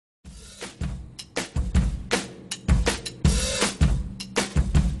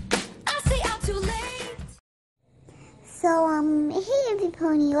Hey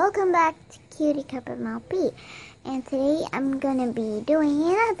everybody, welcome back to Cutie Cup of Mouth B. And today I'm gonna be doing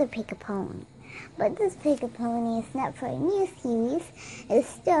another Pick a Pony. But this Pick a Pony is not for a new series.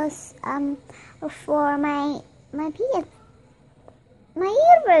 It's just for my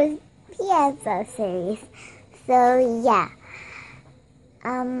universe PFF series. So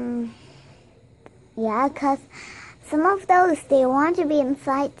yeah, cause some of those they want to be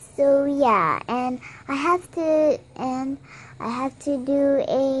inside. So yeah, and I have to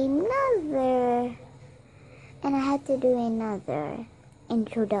do another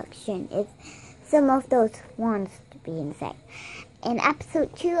introduction if some of those wants to be inside. In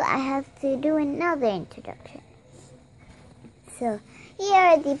episode 2, I have to do another introduction. So here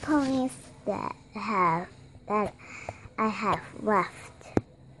are the ponies that I have left.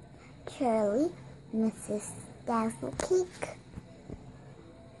 Charlie, Mrs. Dazzle Cake,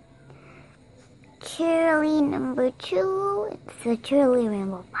 Cheerly number 2, it's a Cheerly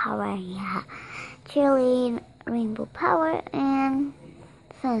Rainbow Power, Cheerly Rainbow Power, and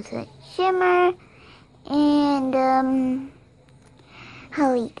Sunset Shimmer, and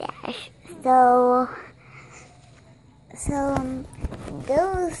Holly Dash. So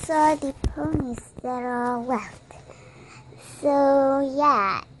those are the ponies that are left. So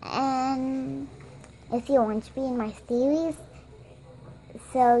yeah, and if you want to be in my series,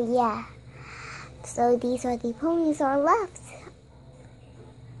 so yeah. So these are the ponies are left.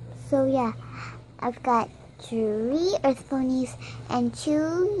 So yeah, I've got 3 Earth ponies and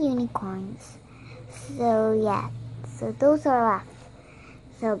 2 unicorns. So yeah, so those are left.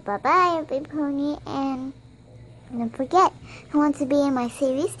 So bye bye every pony, and don't forget, if you want to be in my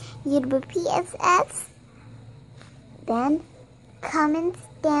series, YouTube pffs, then comments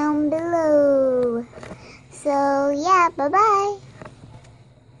down below. So yeah, bye bye.